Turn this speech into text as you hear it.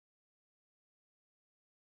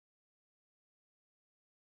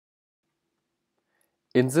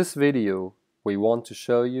In this video, we want to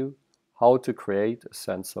show you how to create a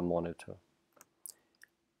sensor monitor.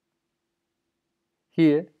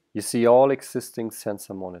 Here you see all existing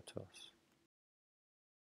sensor monitors.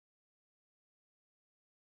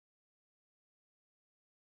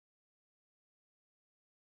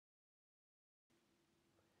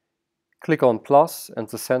 Click on plus and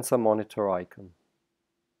the sensor monitor icon.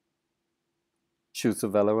 Choose a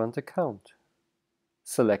Valorant account.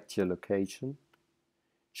 Select your location.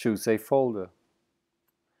 Choose a folder.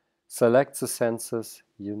 Select the sensors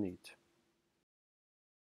you need.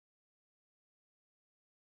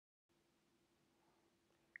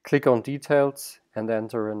 Click on Details and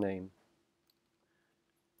enter a name.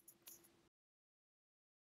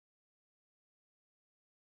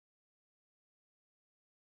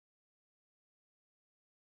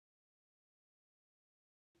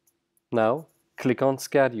 Now, click on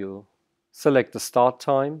Schedule. Select the start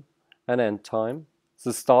time and end time,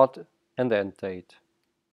 the start and end date.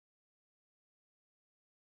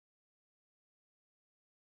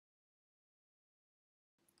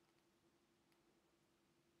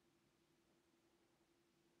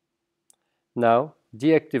 Now,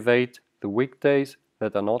 deactivate the weekdays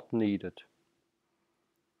that are not needed.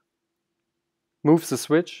 Move the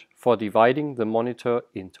switch for dividing the monitor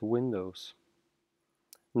into windows.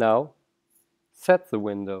 Now, set the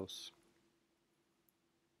windows.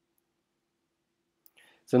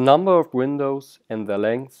 The number of windows and their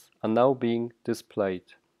length are now being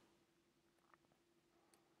displayed.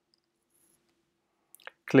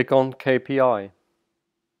 Click on KPI.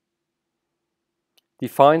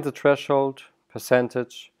 Define the threshold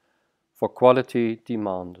percentage for quality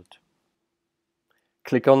demanded.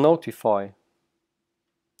 Click on Notify.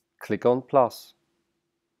 Click on plus.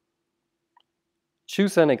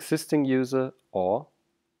 Choose an existing user or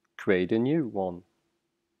create a new one.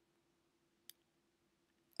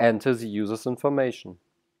 Enter the user's information.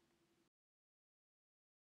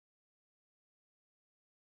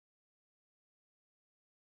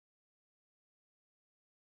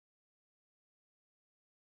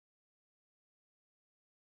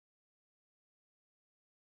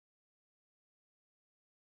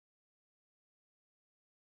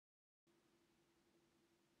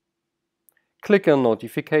 Click on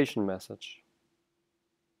Notification Message.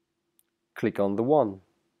 Click on the one.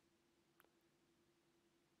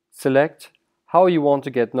 Select how you want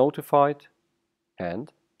to get notified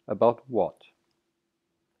and about what.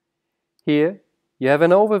 Here you have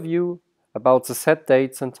an overview about the set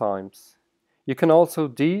dates and times. You can also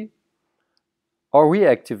or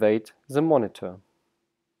reactivate the monitor.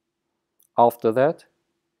 After that,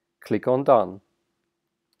 click on Done.